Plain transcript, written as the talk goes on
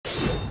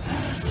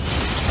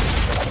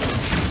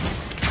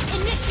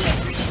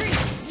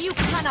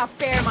cannot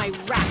bear my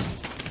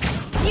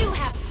wrath. You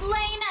have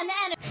slain an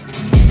enemy.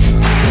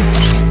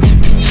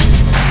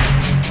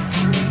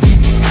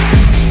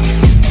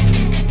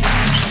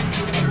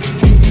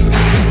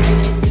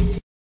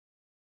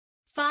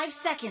 5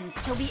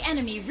 seconds till the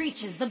enemy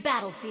reaches the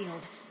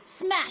battlefield.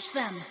 Smash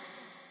them!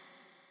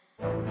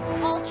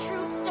 All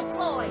troops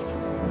deployed.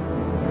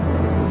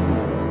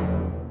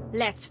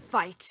 Let's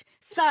fight,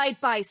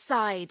 side by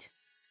side.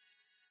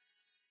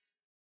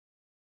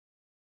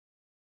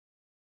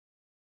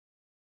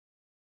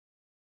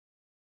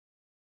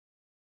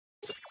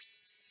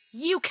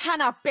 You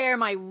cannot bear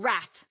my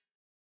wrath.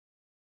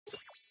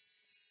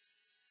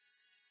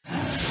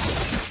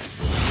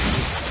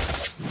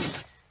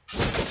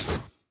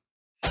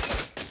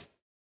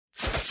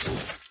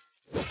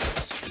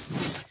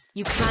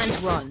 You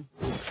can't run.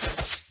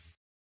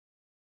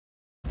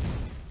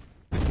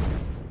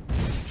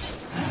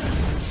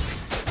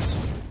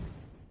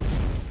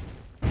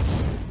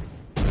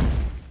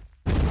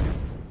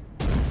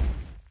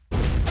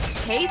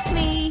 Chase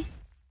me.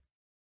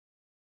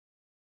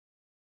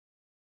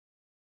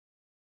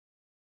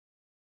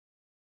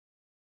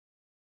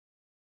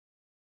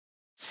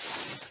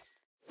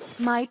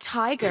 My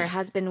tiger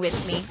has been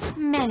with me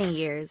many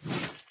years.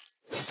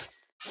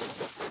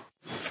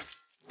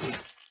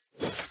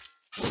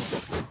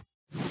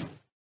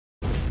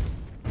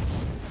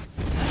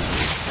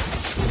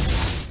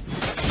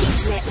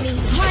 Let me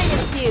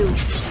harness you!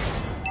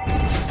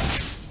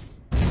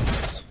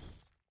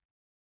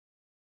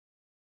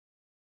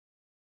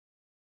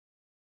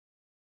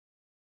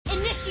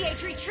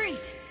 Initiate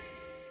retreat!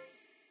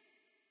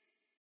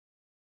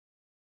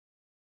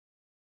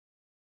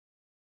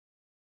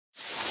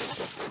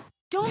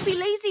 Don't be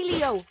lazy,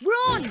 Leo!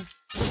 Run!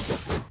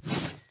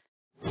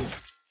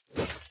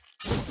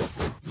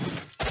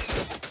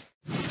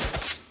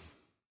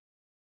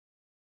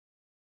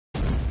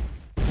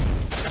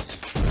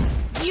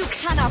 You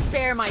cannot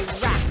bear my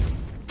wrath!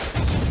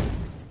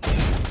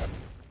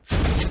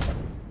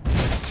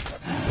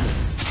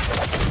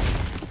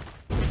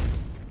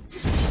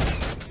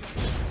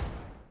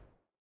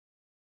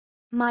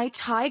 My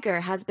tiger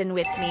has been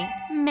with me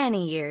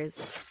many years.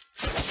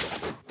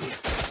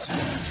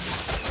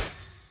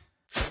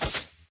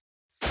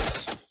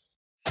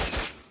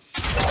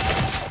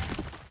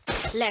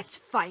 Let's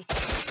fight,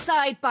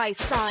 side by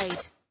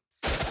side.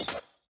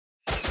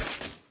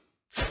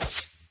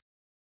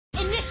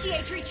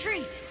 Initiate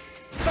retreat!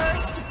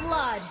 First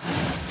blood!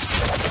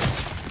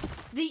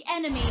 The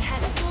enemy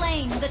has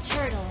slain the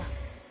turtle.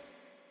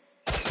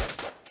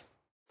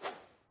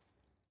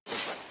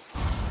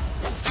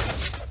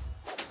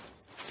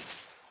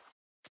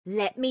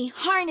 Let me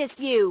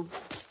harness you!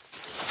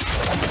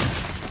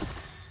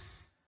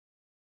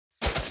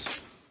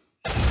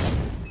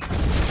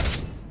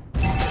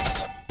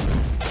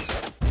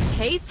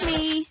 Chase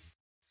me!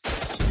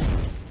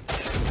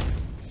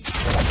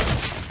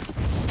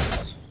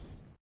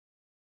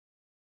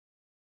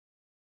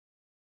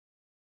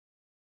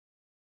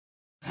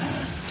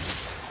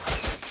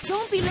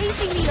 Don't be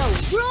lazy, Leo!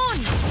 Run!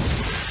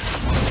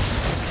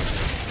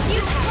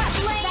 You have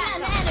slain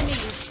an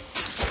enemy!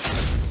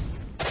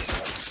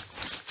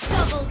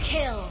 Double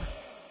kill!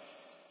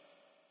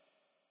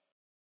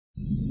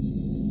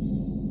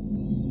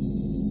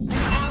 An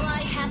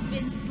ally has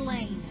been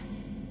slain.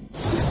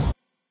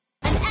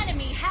 An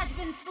enemy has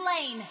been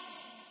slain!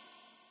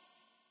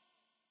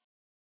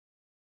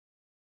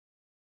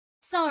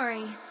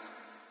 Sorry.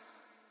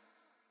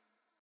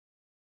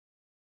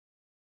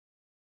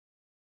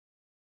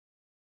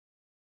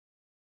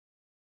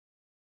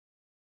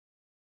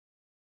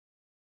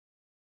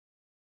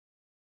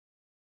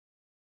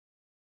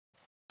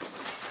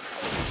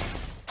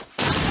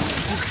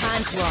 You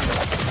can't run.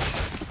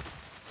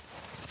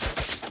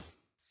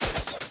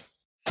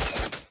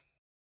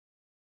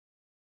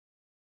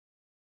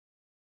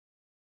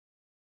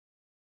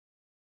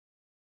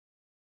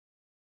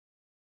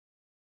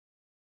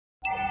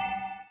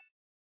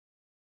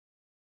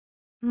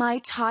 My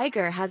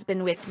tiger has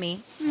been with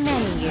me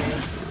many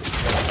years.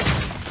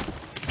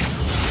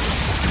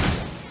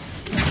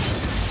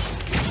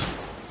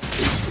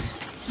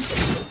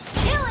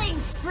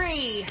 Killing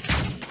spree!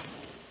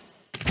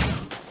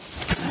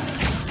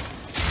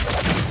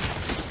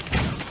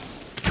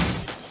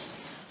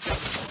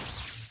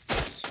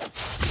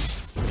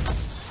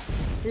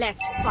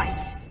 Let's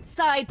fight,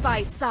 side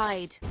by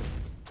side.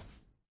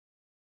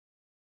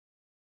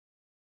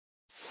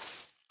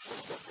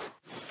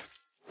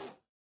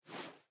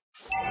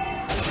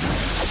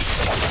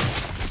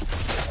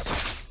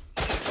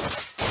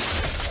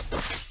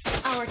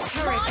 Our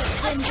turret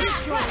has been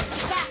destroyed.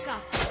 Back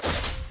up.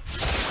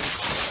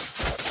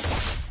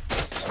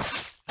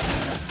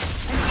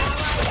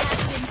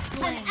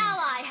 An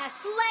ally has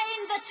slain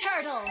the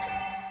turtle.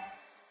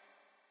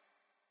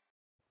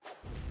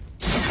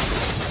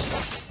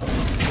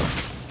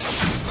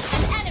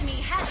 An enemy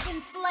has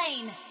been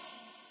slain.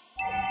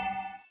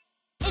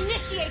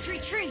 Initiate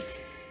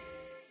retreat.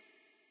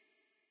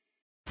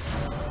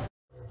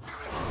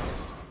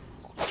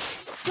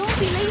 Don't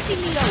be lazy,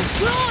 Leo!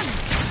 Run!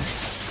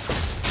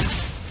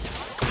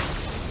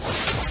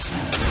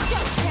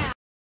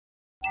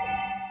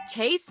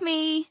 Chase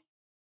me!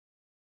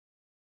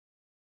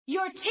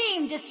 Your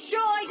team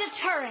destroyed a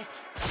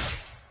turret!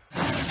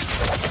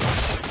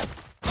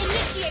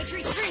 Initiate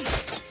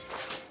retreat!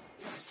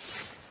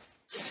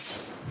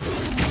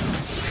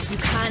 You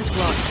can't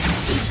run.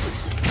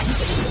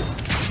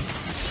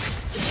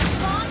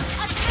 Launch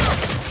attack!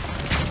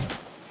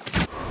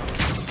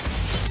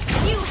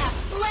 You have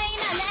slain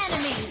an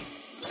enemy!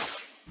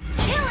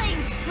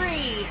 Killing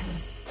spree!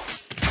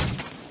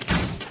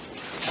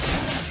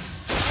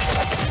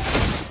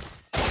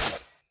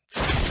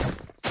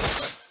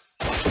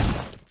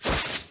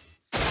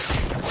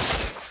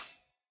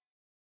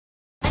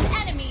 An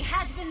enemy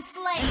has been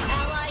slain! An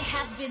ally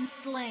has been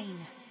slain!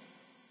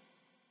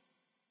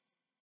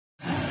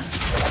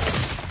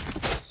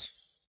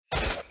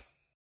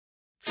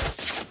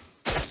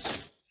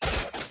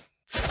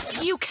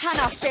 You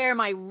cannot bear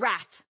my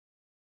wrath!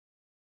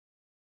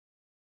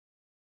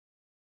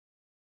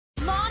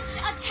 Launch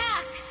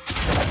attack!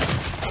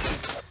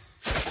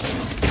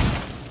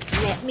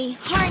 Let me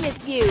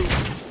harness you!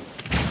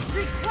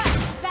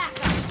 Request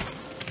backup!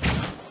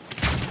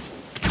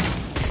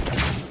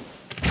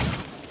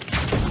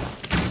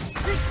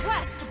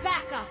 Request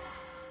backup!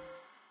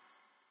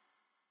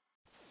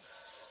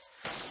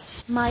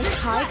 My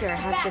tiger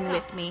Request has been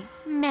backup. with me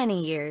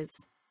many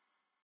years.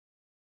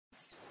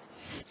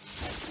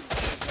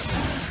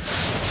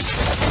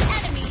 An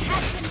enemy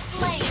has been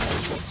slain!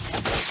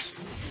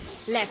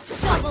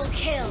 Let's Double fight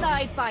kill!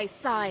 side by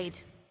side.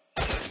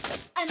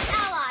 An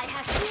ally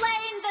has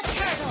slain the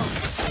turtle!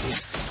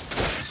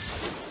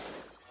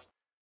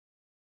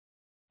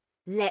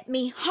 Let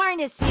me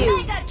harness you!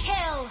 Mega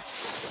kill!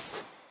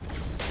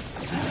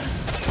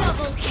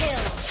 Double kill!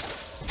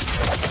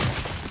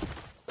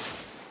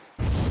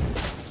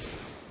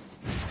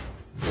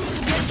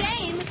 Good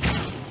game!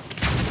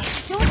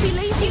 Don't be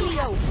lazy, You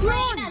Leo! have slain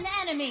Run! an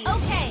enemy!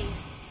 Okay!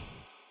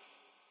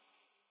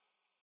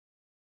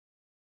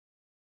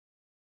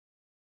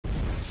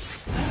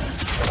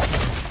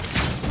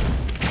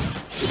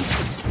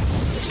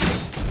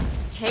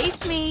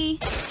 Chase me!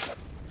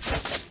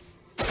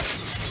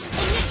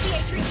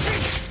 Initiate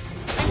retreat!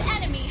 An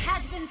enemy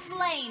has been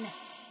slain!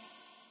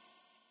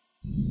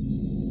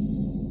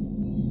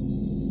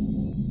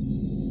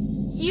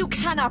 You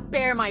cannot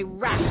bear my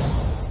wrath!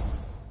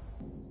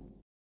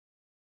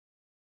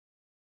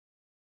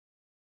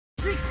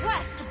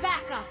 Request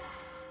backup!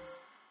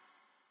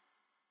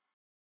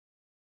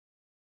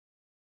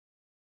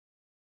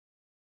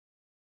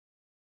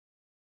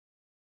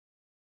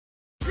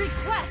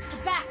 Request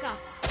backup!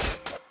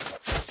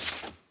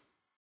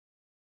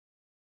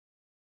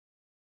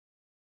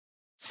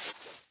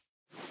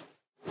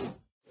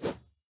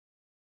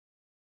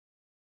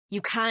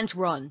 You can't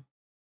run.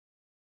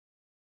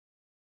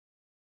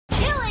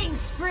 Killing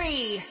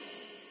spree!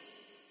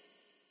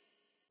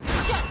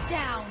 Shut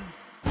down!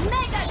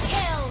 Mega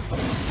kill!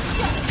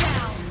 Shut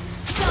down!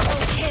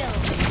 Double kill!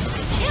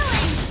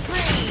 Killing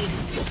spree!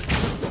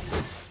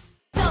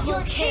 Double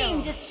Your kill!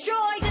 Team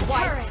destroyed a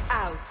turret! Wiped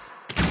out.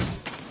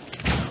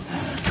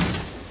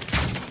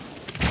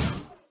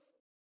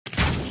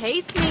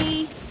 Chase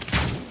me!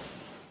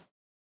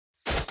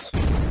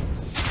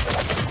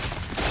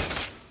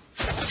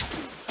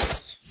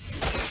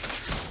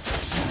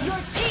 Your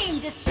team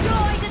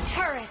destroyed a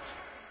turret!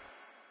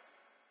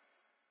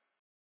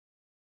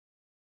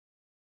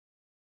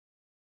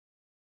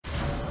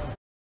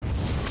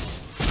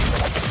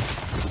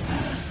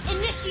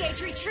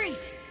 Initiate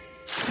retreat!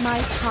 My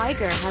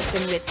tiger has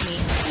been with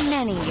me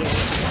many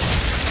years.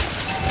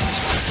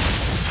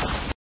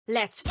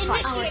 Let's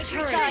fight Initiate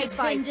turret side has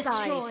by been side.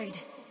 destroyed!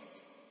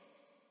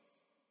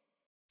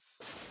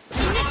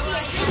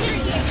 Initiate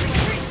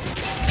retreat!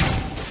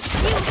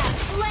 You have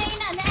slain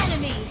an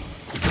enemy!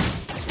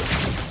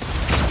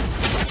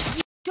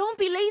 Don't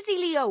be lazy,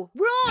 Leo!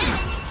 Run!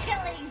 Enemy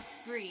killing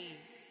spree!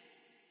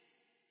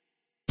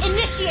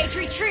 Initiate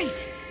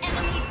retreat!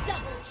 Enemy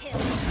double kill!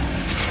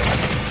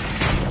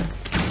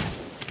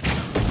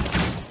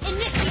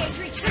 Initiate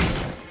retreat!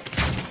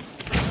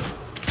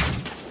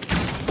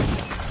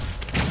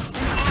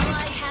 An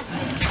ally has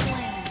been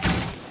slain.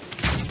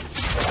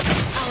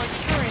 Our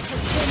turret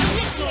has been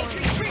Initiate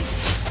retreat!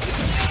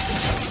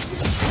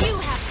 You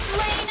have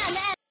slain an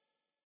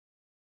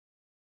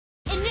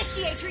enemy!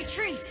 Initiate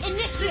retreat!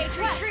 Initiate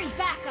retreat!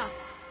 Backup!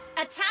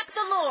 Attack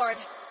the Lord!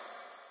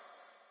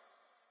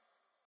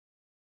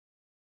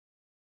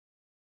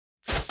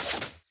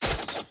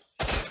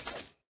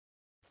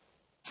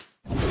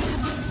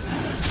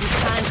 You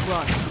can't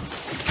run.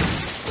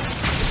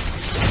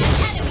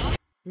 Enemy!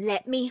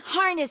 Let me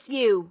harness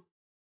you!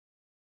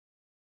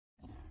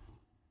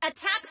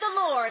 Attack the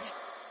Lord!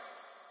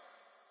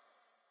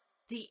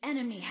 The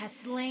enemy has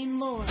slain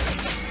Lord.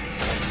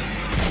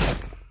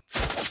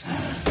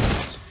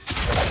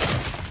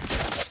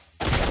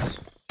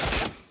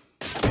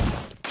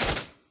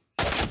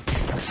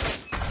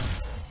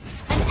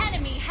 An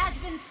enemy has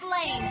been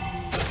slain.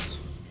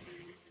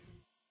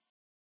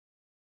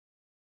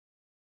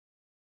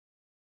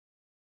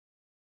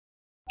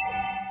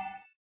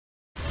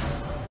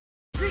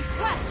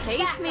 Request Chase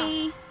backup.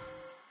 me!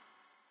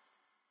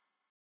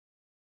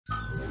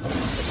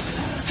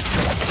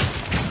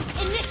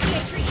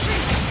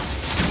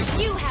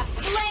 have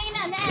slain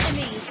an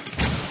enemy.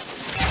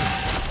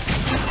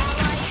 An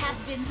ally has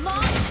been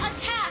launched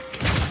attack.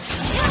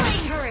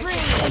 Killing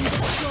spree.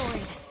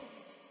 Destroyed.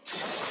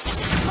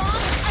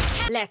 Launch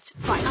attack. Let's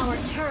fight. Our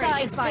turret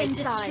has been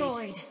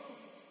destroyed.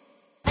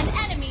 An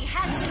enemy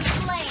has been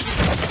slain.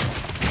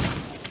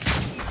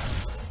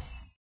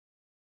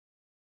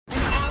 An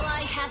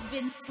ally has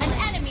been slain. An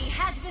enemy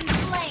has been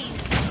slain.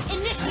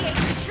 Initiate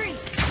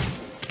retreat.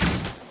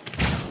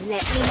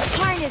 Let me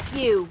harness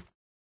you.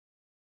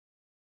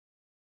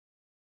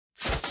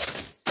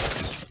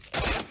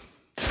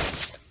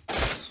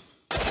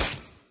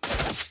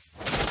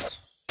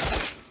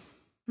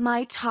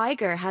 My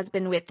tiger has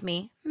been with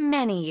me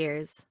many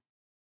years.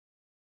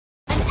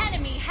 An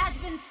enemy has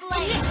been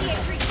slain.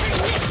 Initiate retreat.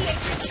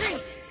 Initiate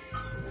retreat.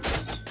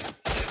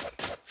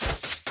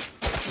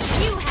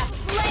 You have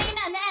slain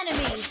an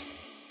enemy.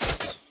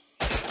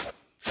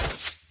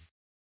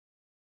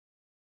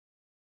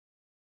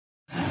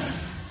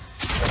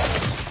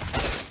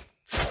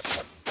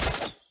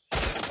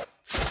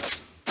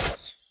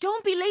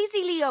 Don't be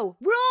lazy, Leo.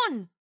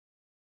 Run!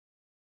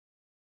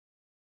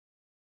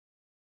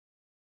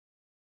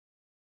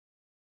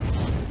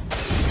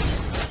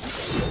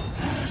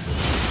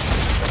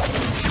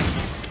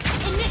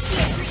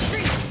 Initiate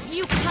retreat.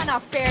 You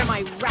cannot bear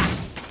my wrath.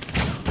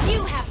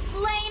 You have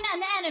slain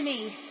an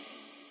enemy.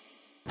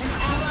 An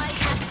ally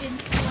has been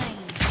slain.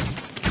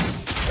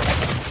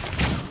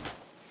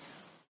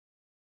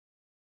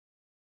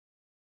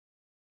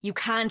 You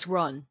can't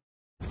run.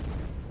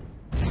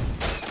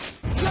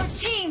 Your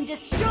team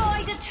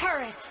destroyed a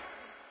turret.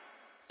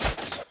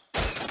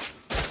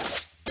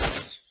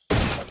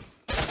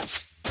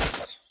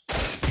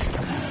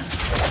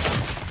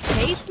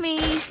 Chase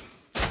me.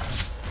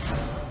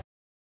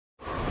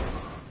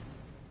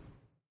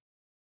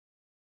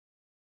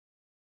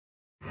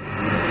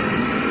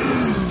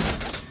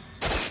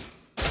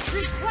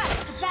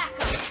 Request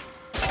backup.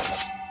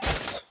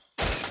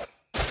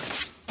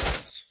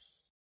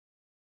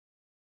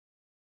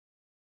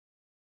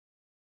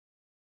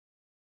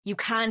 You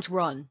can't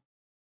run.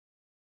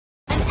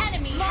 An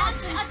enemy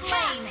has been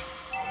slain.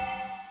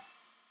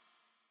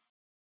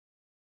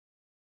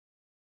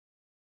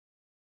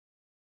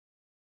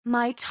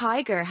 My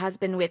tiger has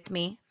been with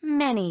me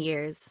many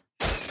years.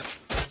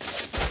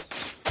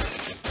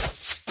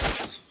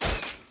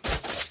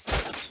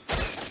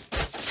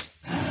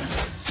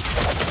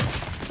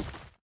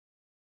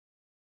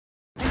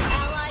 An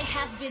ally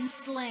has been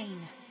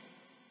slain.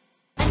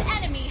 An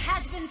enemy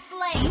has been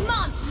slain.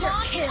 Monster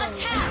kill.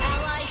 Attack. An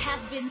ally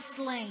has been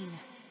slain.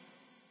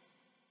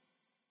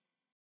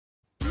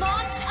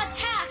 Launch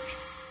attack.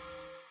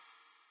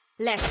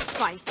 Let's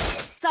fight,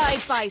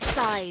 side by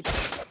side.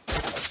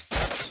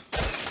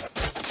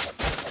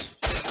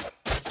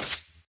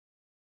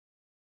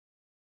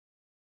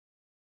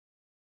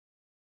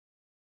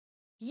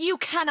 You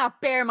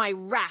cannot bear my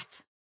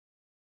wrath.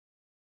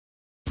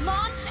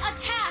 Launch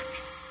attack.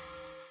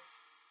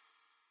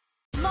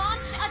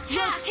 Launch attack.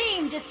 Your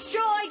team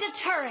destroyed a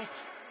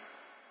turret.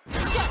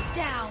 Shut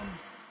down.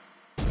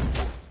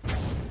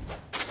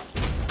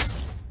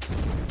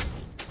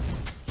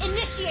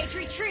 Initiate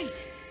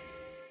retreat.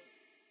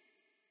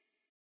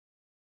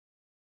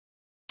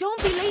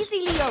 Don't be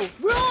lazy, Leo.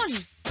 Run!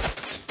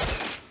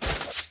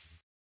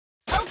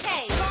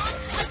 Okay,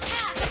 launch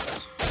attack.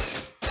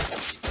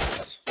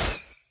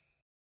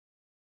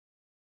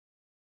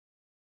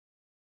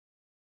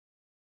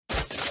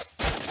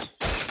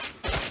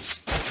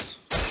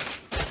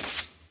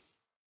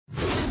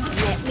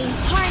 Let me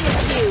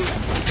harness you.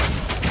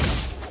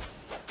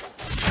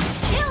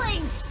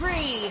 Killing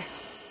spree.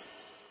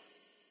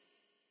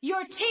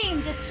 Your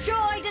team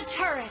destroyed a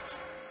turret.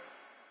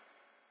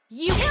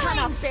 You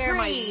cannot bear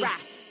my spree.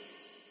 wrath.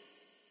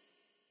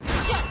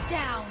 Shut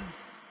down.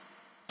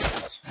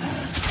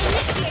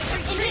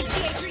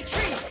 Initiate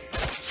retreat.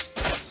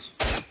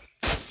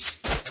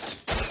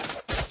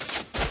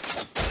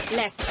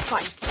 Let's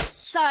fight,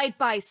 side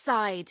by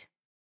side.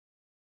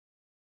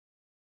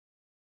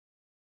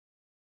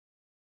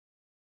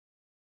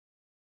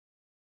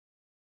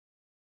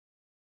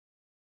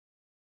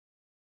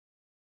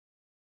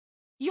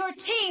 Your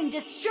team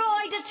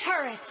destroyed a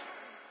turret.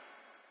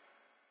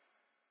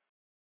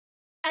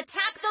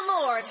 Attack the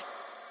Lord.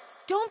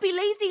 Don't be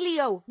lazy,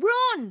 Leo.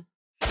 Run!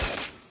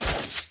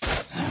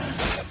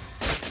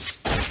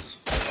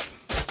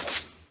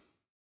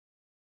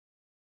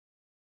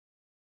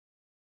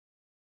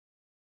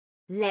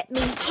 Let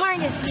me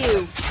harness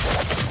you.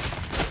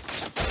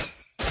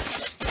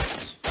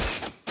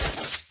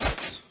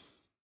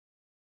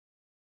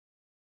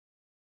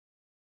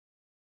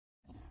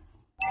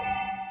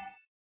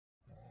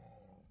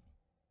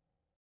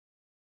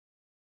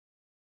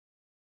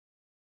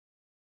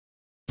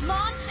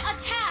 Launch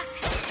attack.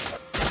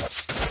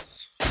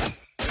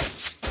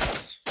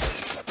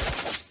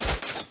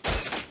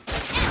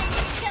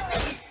 Enemy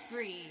killing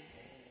spree.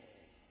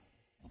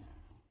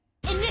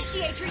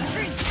 Initiate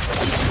retreat.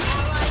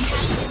 Ally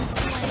has been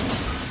slain.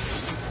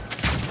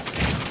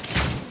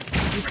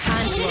 You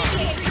can't run.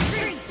 Initiate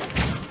retreat.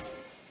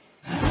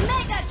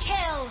 Mega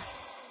kill.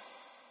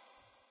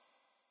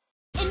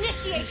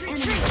 Initiate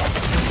retreat!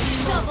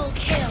 Double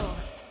kill!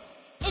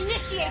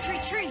 Initiate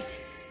retreat!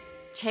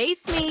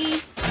 Chase me!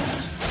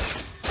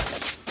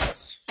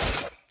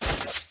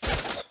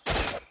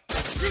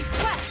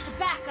 Request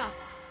backup!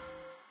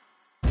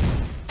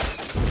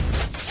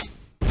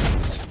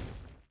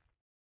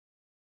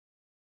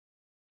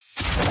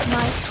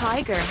 My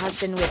tiger has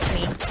been with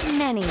me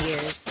many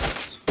years.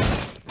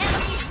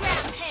 Enemy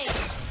rampage!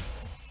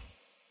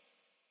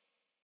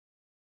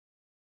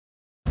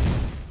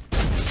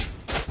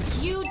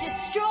 You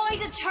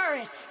destroyed a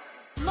turret!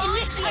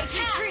 Initiate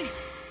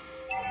retreat!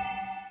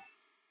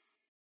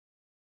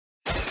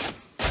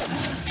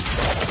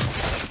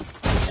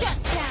 Shut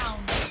down!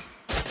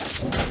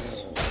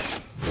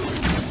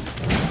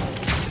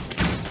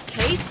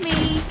 Chase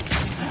me!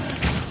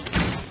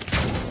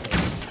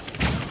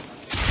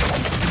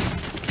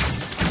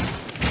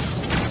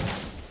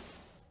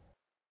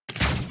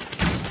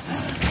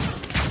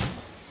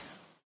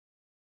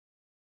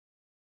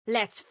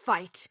 Let's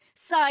fight,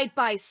 side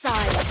by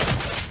side.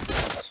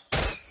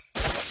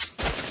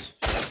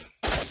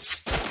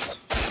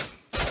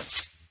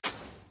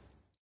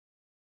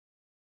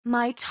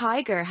 My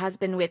tiger has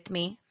been with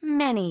me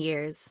many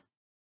years.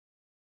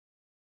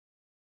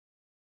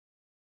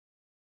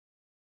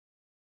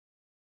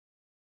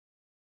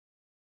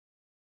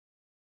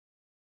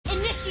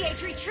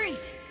 Initiate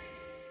retreat!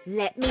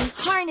 Let me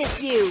harness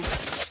you!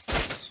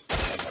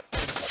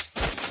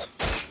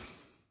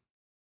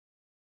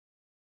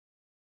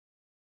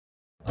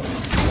 An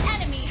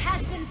enemy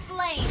has been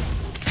slain!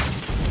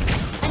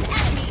 An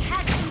enemy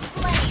has been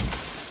slain!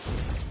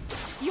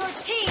 Your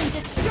team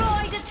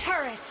destroyed a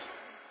turret!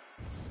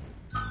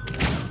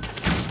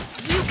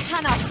 You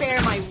cannot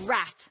bear my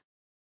wrath!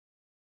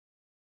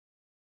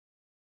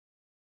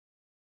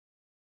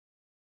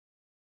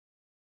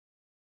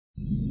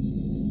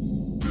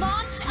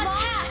 Launch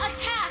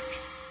attack!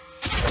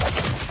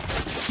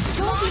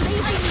 Don't be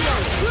lazy, Leo!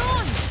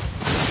 Run!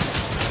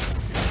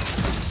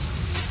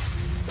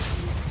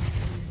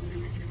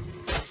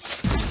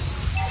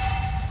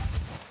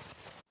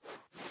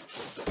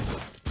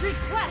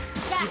 Request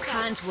You backup!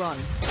 can't run.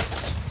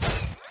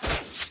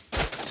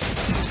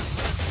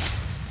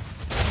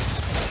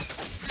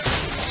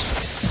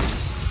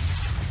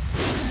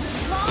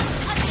 Launch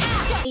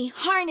attack! Let me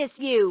harness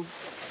you!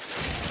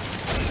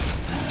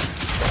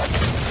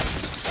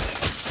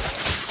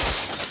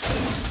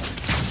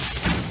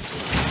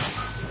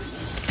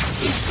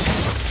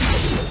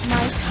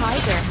 My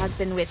tiger has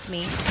been with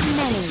me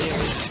many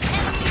years.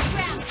 Enemy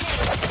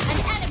rampage! An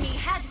enemy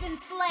has been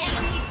slain!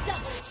 Enemy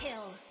double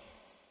kill!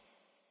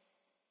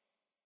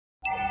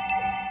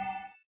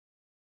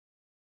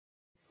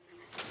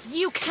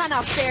 You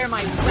cannot bear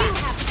my You wrath!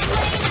 have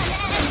slain an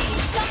enemy!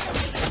 Double!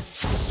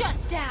 Shut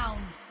down!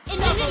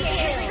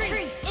 Initiate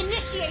retreat!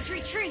 Initiate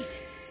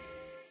retreat!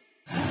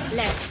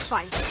 Let's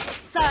fight,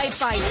 side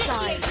by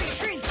side. Initiate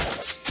retreat!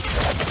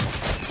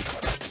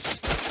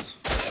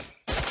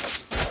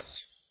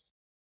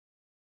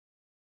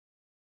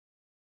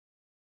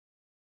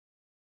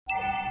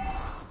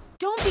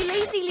 Don't be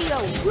lazy, Leo!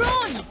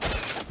 Run!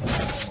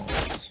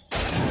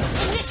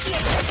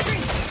 Initiate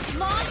retreat!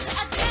 Launch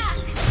attack!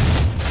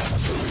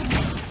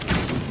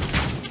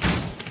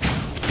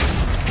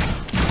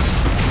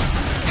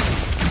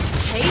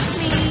 Take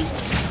me!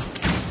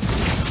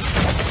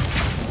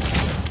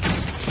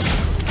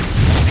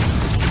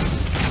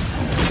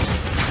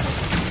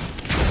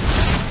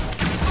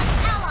 An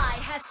ally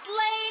has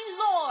slain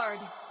Lord!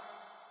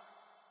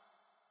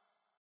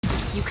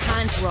 You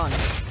can't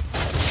run.